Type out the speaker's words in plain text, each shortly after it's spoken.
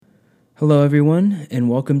Hello, everyone,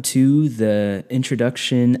 and welcome to the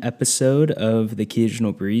introduction episode of the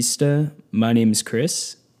Occasional Barista. My name is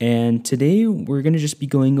Chris, and today we're going to just be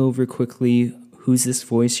going over quickly who's this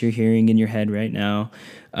voice you're hearing in your head right now.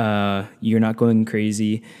 You're not going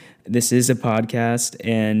crazy. This is a podcast,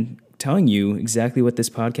 and telling you exactly what this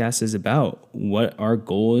podcast is about, what our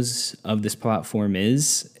goals of this platform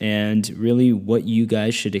is, and really what you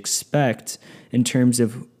guys should expect in terms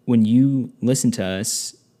of when you listen to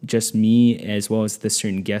us, just me as well as the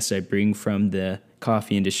certain guests I bring from the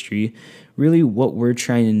coffee industry, really what we're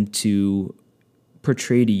trying to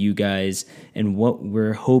portray to you guys and what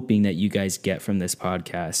we're hoping that you guys get from this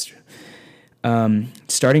podcast.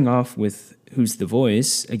 Starting off with who's the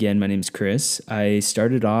voice, again, my name's Chris. I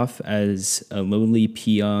started off as a lowly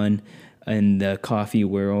peon in the coffee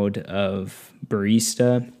world of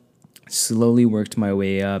barista, slowly worked my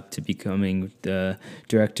way up to becoming the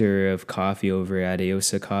director of coffee over at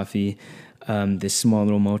Aosa Coffee, this small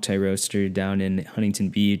little multi-roaster down in Huntington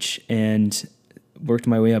Beach, and worked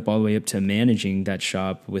my way up all the way up to managing that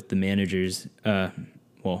shop with the managers,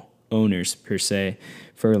 owners per se,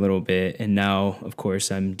 for a little bit. And now, of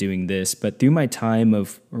course, I'm doing this. But through my time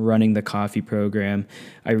of running the coffee program,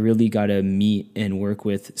 I really got to meet and work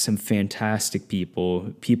with some fantastic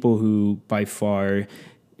people who by far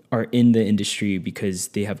are in the industry because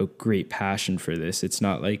they have a great passion for this. It's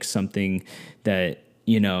not like something that,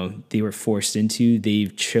 they were forced into.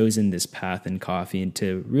 They've chosen this path in coffee, and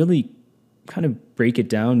to really kind of break it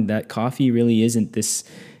down, that coffee really isn't this,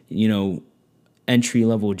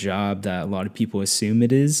 entry-level job that a lot of people assume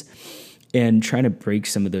it is, and trying to break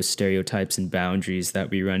some of those stereotypes and boundaries that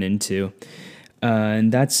we run into.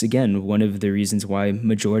 And that's, again, one of the reasons why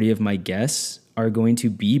majority of my guests are going to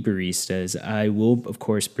be baristas. I will, of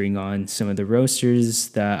course, bring on some of the roasters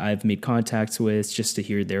that I've made contacts with just to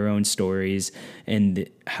hear their own stories and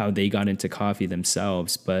how they got into coffee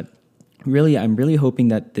themselves. But really, I'm really hoping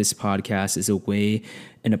that this podcast is a way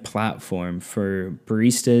and a platform for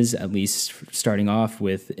baristas, at least starting off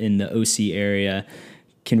with in the OC area,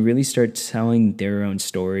 can really start telling their own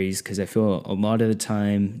stories, because I feel a lot of the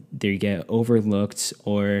time they get overlooked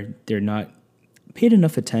or they're not paid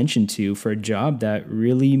enough attention to for a job that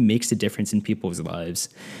really makes a difference in people's lives.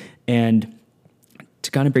 And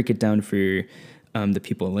to kind of break it down for the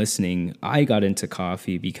people listening, I got into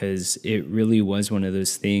coffee because it really was one of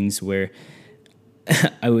those things where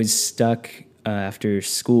I was stuck after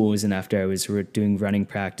schools and after I was doing running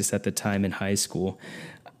practice at the time in high school.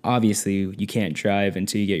 Obviously, you can't drive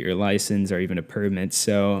until you get your license or even a permit.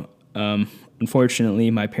 So,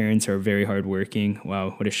 unfortunately, my parents are very hardworking.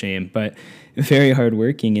 Wow, what a shame, but very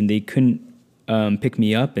hardworking, and they couldn't pick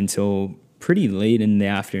me up until pretty late in the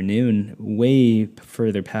afternoon, way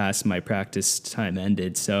further past my practice time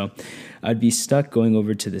ended. So I'd be stuck going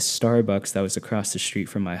over to the Starbucks that was across the street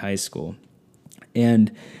from my high school.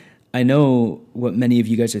 And I know what many of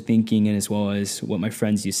you guys are thinking, and as well as what my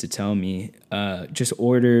friends used to tell me, just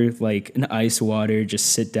order like an ice water, just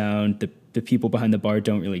sit down. The people behind the bar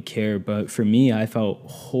don't really care. But for me, I felt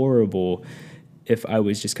horrible if I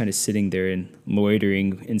was just kind of sitting there and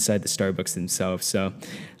loitering inside the Starbucks themselves. So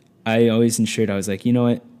I always ensured, I was like, you know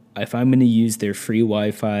what, if I'm going to use their free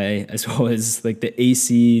Wi-Fi as well as like the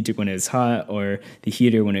AC when it was hot or the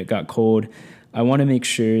heater when it got cold, I want to make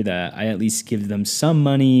sure that I at least give them some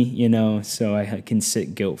money, so I can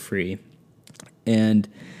sit guilt-free. And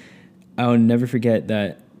I'll never forget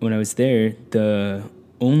that when I was there, the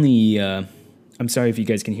only, I'm sorry if you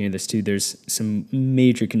guys can hear this too, there's some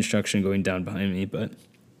major construction going down behind me, but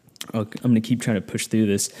I'm going to keep trying to push through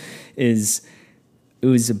this, it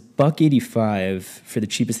was $1.85 for the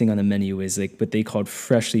cheapest thing on the menu, is like what they called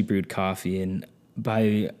freshly brewed coffee. And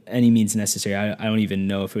by any means necessary, I don't even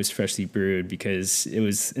know if it was freshly brewed because it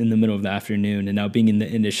was in the middle of the afternoon. And now being in the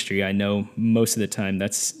industry, I know most of the time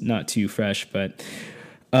that's not too fresh, but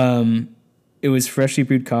it was freshly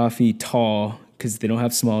brewed coffee, tall, because they don't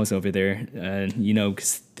have smalls over there,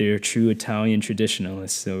 because they're true Italian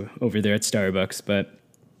traditionalists, so over there at Starbucks. But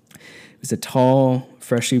it was a tall,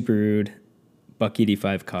 freshly brewed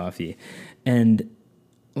 $1.85 coffee. And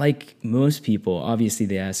like most people, obviously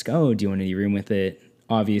they ask, oh, do you want any room with it?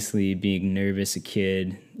 Obviously, being nervous, a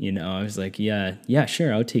kid, I was like, yeah,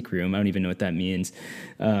 sure, I'll take room. I don't even know what that means.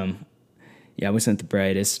 I wasn't the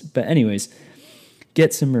brightest. But anyways,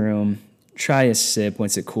 get some room, try a sip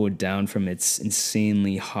once it cooled down from its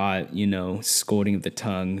insanely hot, scalding of the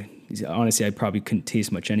tongue. Honestly, I probably couldn't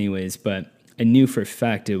taste much anyways, but I knew for a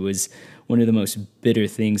fact it was one of the most bitter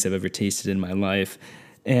things I've ever tasted in my life.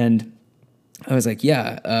 And I was like,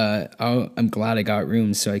 yeah, I'm glad I got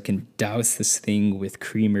room so I can douse this thing with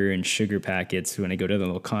creamer and sugar packets when I go to the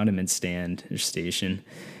little condiment stand or station.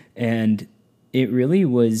 And it really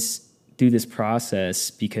was through this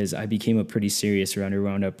process because I became a pretty serious runner,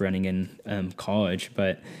 wound up running in college,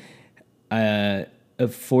 but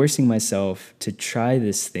of forcing myself to try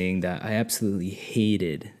this thing that I absolutely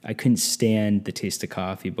hated. I couldn't stand the taste of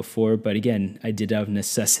coffee before, but again, I did have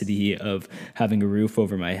necessity of having a roof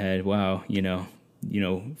over my head. Wow,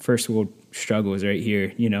 first world struggles right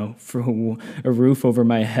here, for a roof over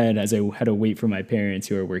my head as I had to wait for my parents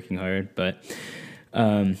who are working hard. But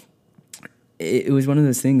it was one of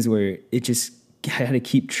those things where I had to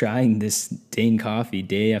keep trying this dang coffee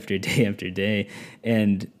day after day after day.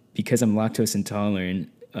 And because I'm lactose intolerant,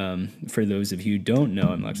 for those of you who don't know,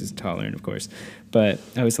 I'm lactose intolerant, of course, but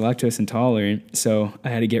I was lactose intolerant, so I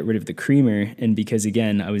had to get rid of the creamer. And because,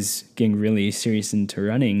 again, I was getting really serious into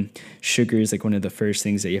running, sugar is like one of the first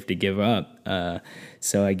things that you have to give up.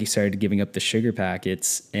 So I started giving up the sugar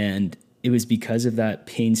packets, and it was because of that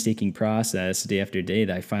painstaking process day after day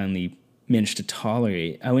that I finally managed to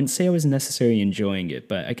tolerate. I wouldn't say I was necessarily enjoying it,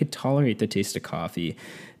 but I could tolerate the taste of coffee.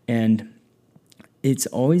 And it's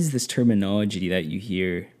always this terminology that you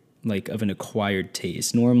hear, like, of an acquired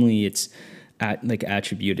taste. Normally it's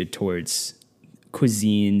attributed towards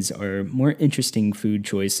cuisines or more interesting food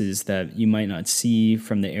choices that you might not see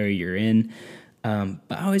from the area you're in. But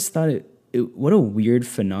I always thought what a weird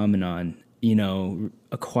phenomenon,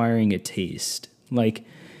 acquiring a taste. Like,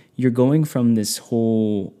 you're going from this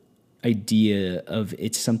whole idea of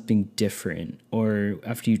it's something different, or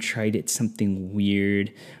after you tried it, something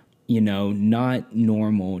weird, not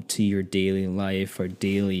normal to your daily life or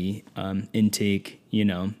daily intake,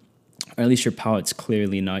 or at least your palate's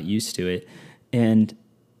clearly not used to it. And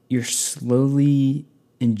you're slowly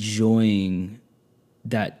enjoying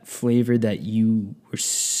that flavor that you were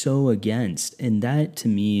so against. And that, to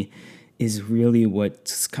me, is really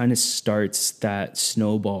what kind of starts that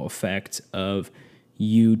snowball effect of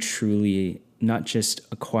you truly not just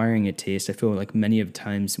acquiring a taste. I feel like many of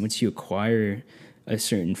times once you acquire a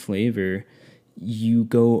certain flavor, you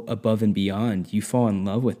go above and beyond. You fall in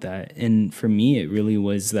love with that. And for me, it really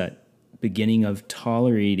was that beginning of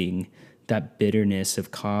tolerating that bitterness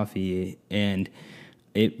of coffee. And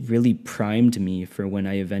it really primed me for when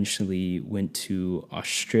I eventually went to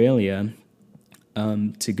Australia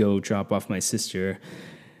to go drop off my sister.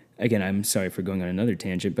 Again, I'm sorry for going on another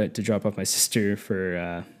tangent, but to drop off my sister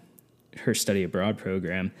for her study abroad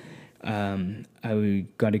program. I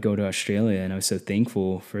got to go to Australia, and I was so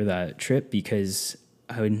thankful for that trip because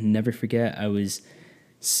I would never forget. I was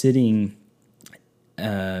sitting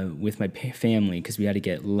with my family because we had to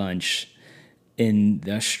get lunch in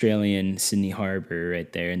the Australian Sydney Harbour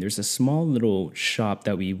right there, and there's a small little shop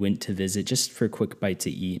that we went to visit just for a quick bite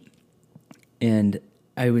to eat. And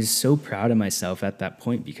I was so proud of myself at that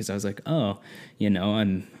point because I was like, oh,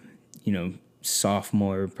 I'm,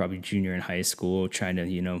 sophomore, probably junior in high school, trying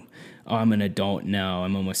to, I'm an adult now,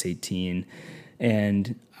 I'm almost 18.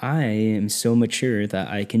 And I am so mature that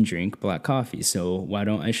I can drink black coffee. So why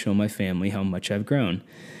don't I show my family how much I've grown?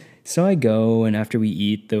 So I go, and after we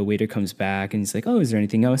eat, the waiter comes back and he's like, oh, is there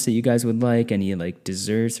anything else that you guys would like? Any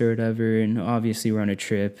desserts or whatever? And obviously we're on a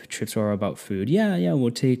trip. Trips are all about food. Yeah,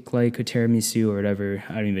 we'll take a tiramisu or whatever.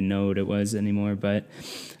 I don't even know what it was anymore. But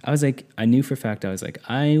I was like, I knew for a fact, I was like,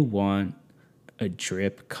 I want a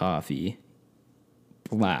drip coffee,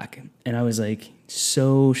 black. And I was like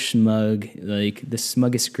so smug, like the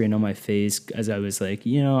smuggest grin on my face as I was like,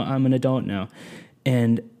 I'm an adult now.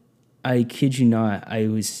 And I kid you not, I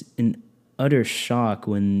was in utter shock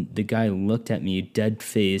when the guy looked at me, dead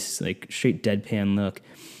face, like straight deadpan look,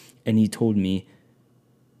 and he told me,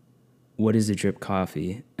 what is a drip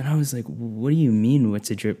coffee? And I was like, what do you mean, what's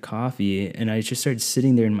a drip coffee? And I just started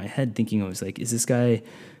sitting there in my head thinking, I was like, is this guy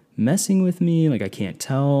messing with me? Like, I can't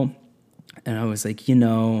tell. And I was like,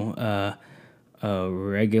 a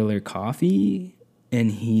regular coffee? And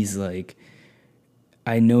he's like,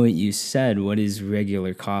 I know what you said. What is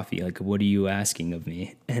regular coffee? Like, what are you asking of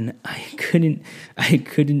me? And I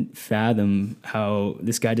couldn't fathom how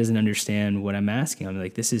this guy doesn't understand what I'm asking. I'm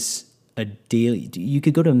like, this is a daily. You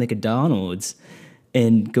could go to McDonald's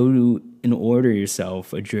and go to and order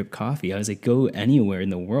yourself a drip coffee. I was like, go anywhere in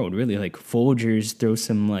the world, really. Like Folgers, throw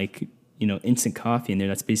some instant coffee in there.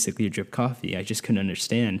 That's basically a drip coffee. I just couldn't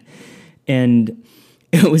understand. And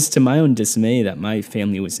it was to my own dismay that my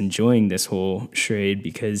family was enjoying this whole charade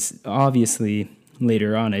because obviously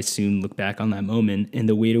later on I soon looked back on that moment and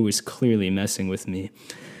the waiter was clearly messing with me.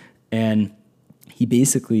 And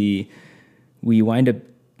we wind up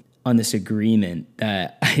on this agreement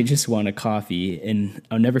that I just want a coffee. And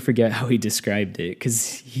I'll never forget how he described it,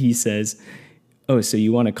 because he says, "Oh, so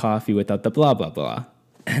you want a coffee without the blah, blah, blah."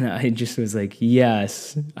 And I just was like,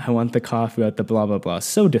 yes, I want the coffee without the blah, blah, blah.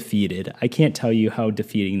 So defeated. I can't tell you how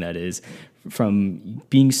defeating that is, from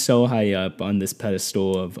being so high up on this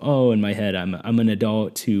pedestal of, oh, in my head, I'm an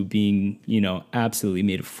adult, to being, absolutely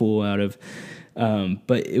made a fool out of.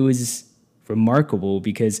 But it was remarkable,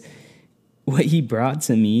 because what he brought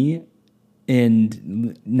to me,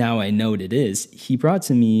 and now I know what it is, he brought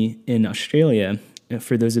to me in Australia.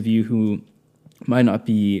 For those of you who might not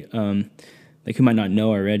be, who might not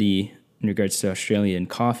know already in regards to Australian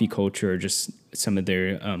coffee culture, or just some of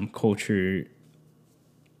their culture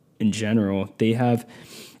in general, they have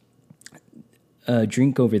a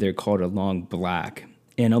drink over there called a long black.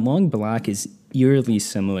 And a long black is eerily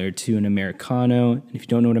similar to an Americano. And if you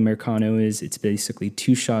don't know what Americano is, it's basically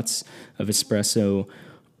 2 shots of espresso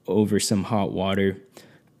over some hot water.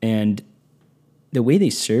 And the way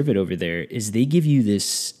they serve it over there is they give you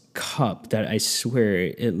this cup that, I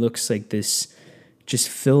swear, it looks like this, just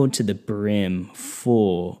filled to the brim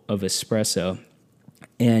full of espresso.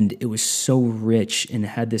 And it was so rich and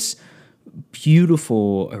had this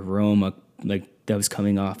beautiful aroma, like, that was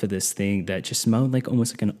coming off of this thing that just smelled like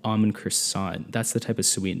almost like an almond croissant. That's the type of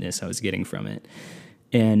sweetness I was getting from it.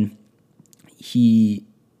 And he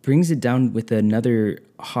brings it down with another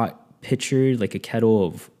hot pitcher, like a kettle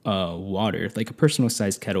of water, like a personal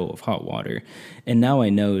sized kettle of hot water. And now I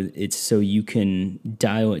know it's so you can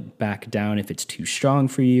dial it back down if it's too strong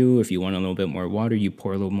for you. If you want a little bit more water, you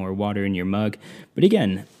pour a little more water in your mug. But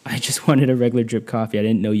again, I just wanted a regular drip coffee. I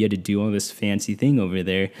didn't know you had to do all this fancy thing over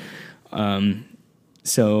there.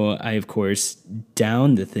 So I, of course,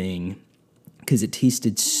 downed the thing because it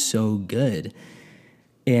tasted so good.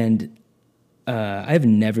 And I've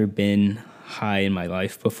never been high in my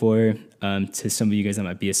life before. To some of you guys, that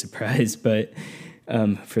might be a surprise, but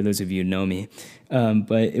for those of you who know me.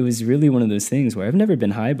 But it was really one of those things where I've never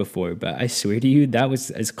been high before, but I swear to you, that was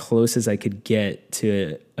as close as I could get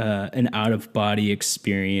to an out-of-body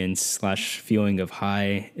experience / feeling of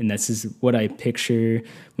high. And this is what I picture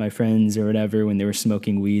my friends or whatever when they were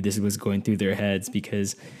smoking weed. This was going through their heads,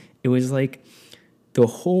 because it was like the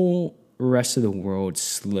whole rest of the world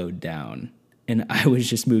slowed down. And I was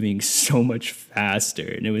just moving so much faster.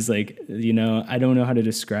 And it was like, I don't know how to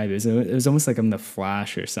describe it. It was almost like I'm the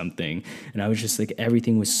Flash or something. And I was just like,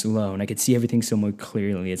 everything was slow and I could see everything so more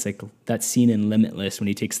clearly. It's like that scene in Limitless when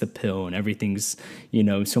he takes the pill and everything's,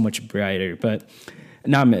 so much brighter. But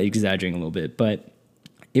now I'm exaggerating a little bit, but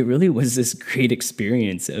it really was this great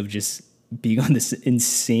experience of just being on this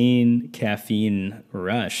insane caffeine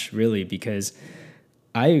rush, really, because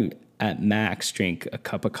I, at max, drink a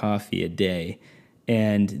cup of coffee a day.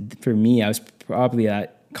 And for me, I was probably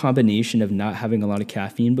that combination of not having a lot of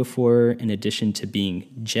caffeine before, in addition to being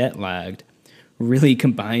jet lagged, really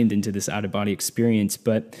combined into this out-of-body experience.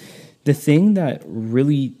 But the thing that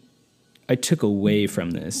really I took away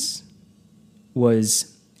from this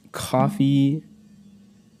was coffee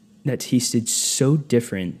that tasted so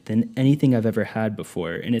different than anything I've ever had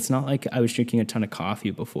before. And it's not like I was drinking a ton of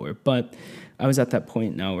coffee before, but I was at that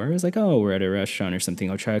point now where I was like, oh, we're at a restaurant or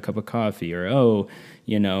something, I'll try a cup of coffee, or, oh,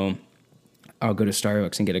 I'll go to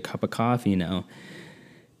Starbucks and get a cup of coffee now.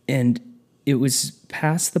 And it was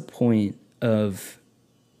past the point of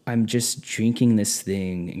I'm just drinking this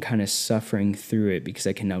thing and kind of suffering through it because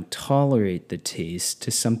I can now tolerate the taste,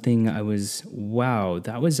 to something I was, wow,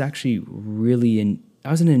 that was actually really,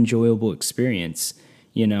 that was an enjoyable experience,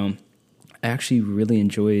 I actually really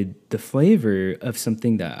enjoyed the flavor of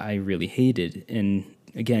something that I really hated. And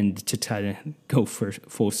again, to try to go for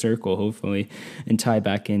full circle, hopefully, and tie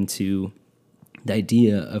back into the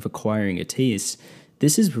idea of acquiring a taste,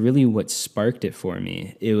 this is really what sparked it for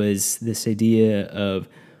me. It was this idea of,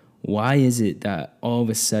 why is it that all of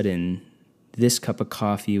a sudden this cup of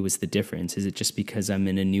coffee was the difference? Is it just because I'm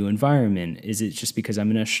in a new environment? Is it just because I'm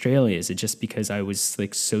in Australia? Is it just because I was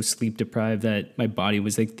like so sleep deprived that my body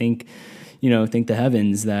was like, thank the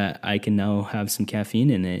heavens that I can now have some caffeine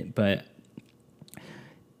in it? But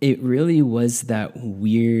it really was that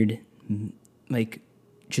weird, like,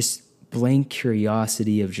 just blank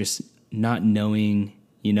curiosity of just not knowing,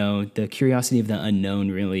 the curiosity of the unknown,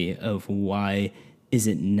 really, of why is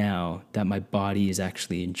it now that my body is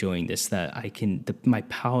actually enjoying this, that my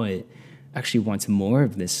palate actually wants more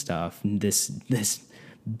of this stuff. And this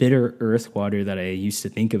bitter earth water that I used to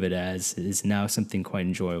think of it as is now something quite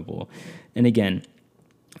enjoyable. And again,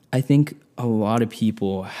 I think a lot of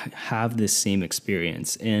people have this same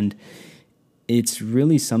experience, and it's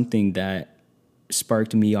really something that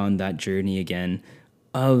sparked me on that journey again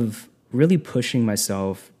of really pushing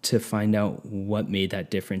myself to find out what made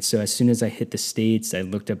that difference. So as soon as I hit the States, I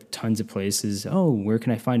looked up tons of places. Oh, where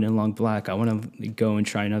can I find a long black? I want to go and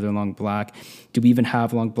try another long black. Do we even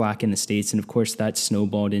have long black in the States? And of course, that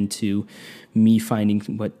snowballed into me finding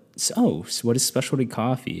so what is specialty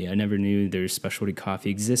coffee? I never knew there's specialty coffee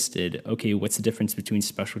existed. Okay, what's the difference between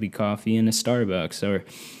specialty coffee and a Starbucks? Or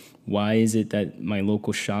why is it that my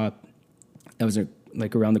local shop that was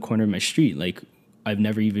like around the corner of my street, like I've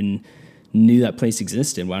never even knew that place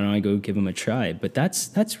existed. Why don't I go give them a try? But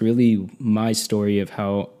that's really my story of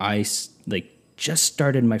how I like just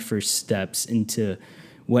started my first steps into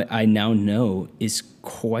what I now know is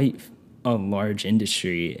quite a large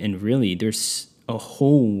industry. And really there's a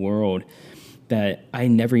whole world that I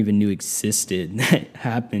never even knew existed that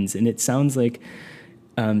happens. And it sounds like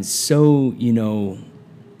so,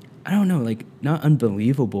 I don't know, like not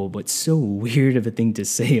unbelievable, but so weird of a thing to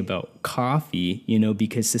say about coffee,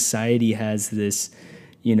 because society has this,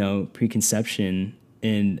 preconception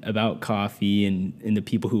about coffee and the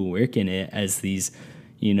people who work in it as these,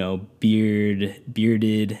 bearded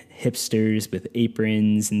hipsters with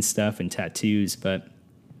aprons and stuff and tattoos.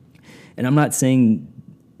 And I'm not saying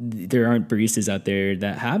there aren't baristas out there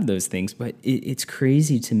that have those things, but it's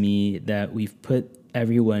crazy to me that we've put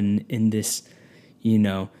everyone in this,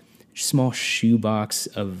 small shoebox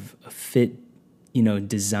of a fit,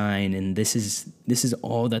 design, and this is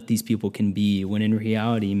all that these people can be. When in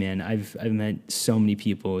reality, man, I've met so many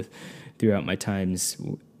people throughout my times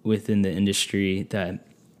within the industry that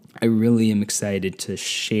I really am excited to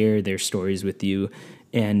share their stories with you,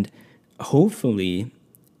 and hopefully,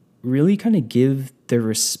 really kind of give the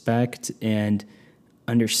respect and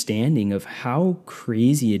understanding of how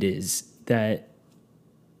crazy it is that,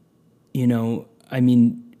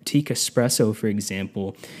 take espresso, for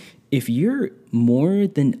example. If you're more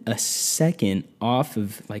than a second off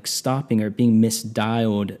of like stopping or being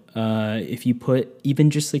misdialed, if you put even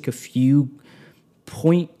just like a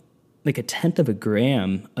tenth of a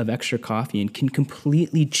gram of extra coffee, and can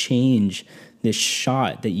completely change this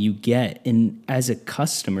shot that you get. And as a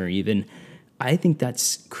customer, even, I think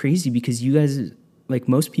that's crazy, because you guys, like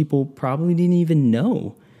most people, probably didn't even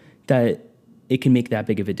know that it can make that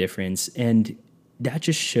big of a difference. And that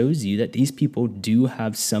just shows you that these people do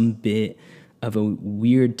have some bit of a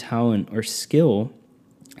weird talent or skill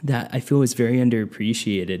that I feel is very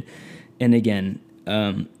underappreciated. And again,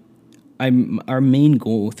 our main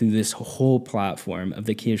goal through this whole platform of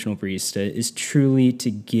the Occasional Barista is truly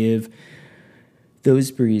to give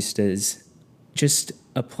those baristas just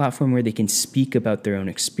a platform where they can speak about their own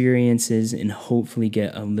experiences and hopefully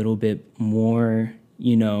get a little bit more,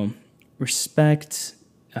 respect.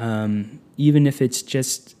 Even if it's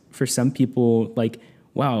just for some people, like,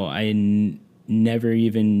 wow, I never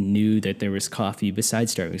even knew that there was coffee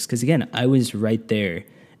besides Starbucks. Because again, I was right there.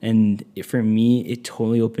 And for me, it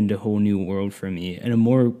totally opened a whole new world for me, and a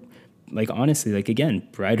more, like, honestly, like, again,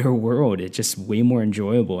 brighter world. It's just way more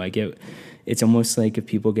enjoyable. It's almost like if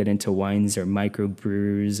people get into wines or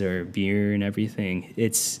microbrews or beer and everything,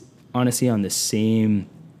 it's honestly on the same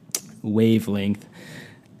wavelength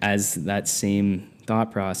as that same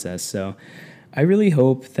thought process. So I really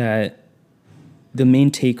hope that the main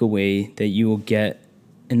takeaway that you will get,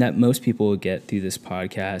 and that most people will get through this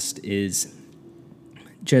podcast, is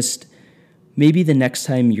just maybe the next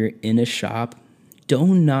time you're in a shop,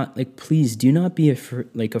 please do not be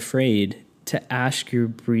afraid to ask your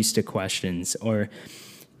barista questions, or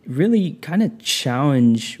really kind of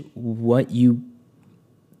challenge what you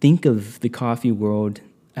think of the coffee world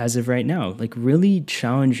as of right now. Like, really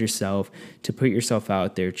challenge yourself to put yourself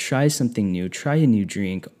out there, try something new, try a new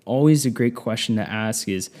drink. Always a great question to ask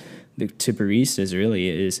to baristas really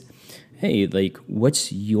is, hey, like,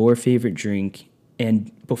 what's your favorite drink?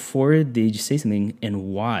 And before they just say something, and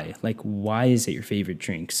why? Like, why is it your favorite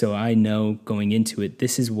drink? So I know going into it,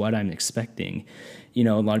 this is what I'm expecting. A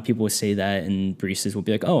lot of people will say that, and baristas will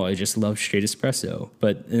be like, oh, I just love straight espresso.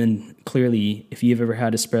 But then clearly, if you've ever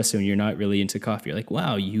had espresso and you're not really into coffee, you're like,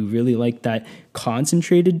 wow, you really like that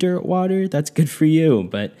concentrated dirt water? That's good for you.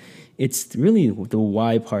 But it's really the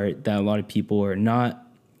why part that a lot of people are not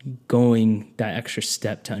going that extra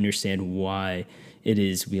step to understand why it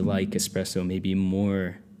is we like espresso maybe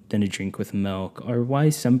more than a drink with milk, or why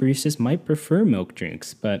some baristas might prefer milk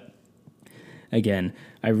drinks. But again,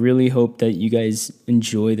 I really hope that you guys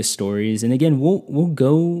enjoy the stories. And again, we'll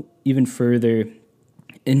go even further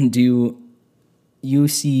and you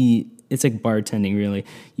see, it's like bartending, really.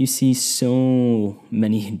 You see so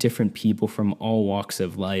many different people from all walks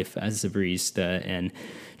of life as a barista, and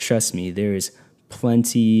trust me, there's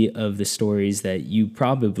plenty of the stories that you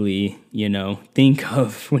probably, think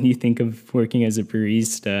of when you think of working as a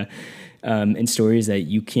barista, and stories that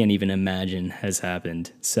you can't even imagine has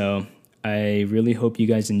happened. So I really hope you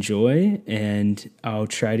guys enjoy, and I'll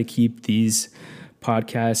try to keep these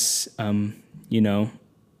podcasts,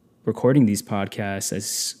 recording these podcasts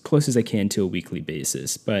as close as I can to a weekly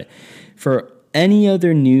basis. But for any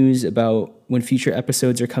other news about when future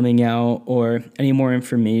episodes are coming out, or any more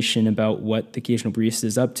information about what the Occasional Barista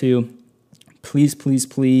is up to,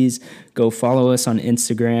 please go follow us on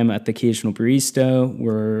Instagram at the Occasional Barista.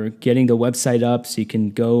 We're getting the website up so you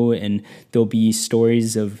can go, and there'll be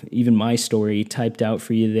stories of even my story typed out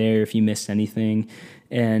for you there if you missed anything.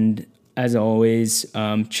 And as always,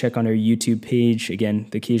 check on our YouTube page. Again,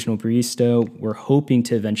 the Occasional Barista. We're hoping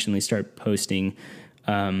to eventually start posting,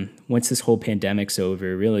 once this whole pandemic's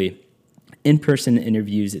over, really in-person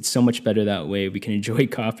interviews. It's so much better that way. We can enjoy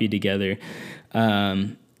coffee together.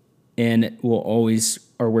 And we'll always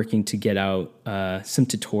are working to get out some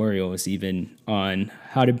tutorials even on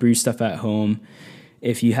how to brew stuff at home.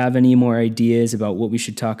 If you have any more ideas about what we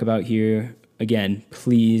should talk about here, again,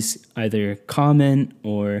 please either comment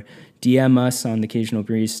or DM us on the Occasional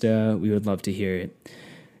Barista. We would love to hear it.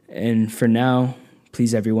 And for now,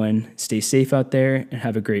 please everyone, stay safe out there and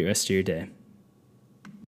have a great rest of your day.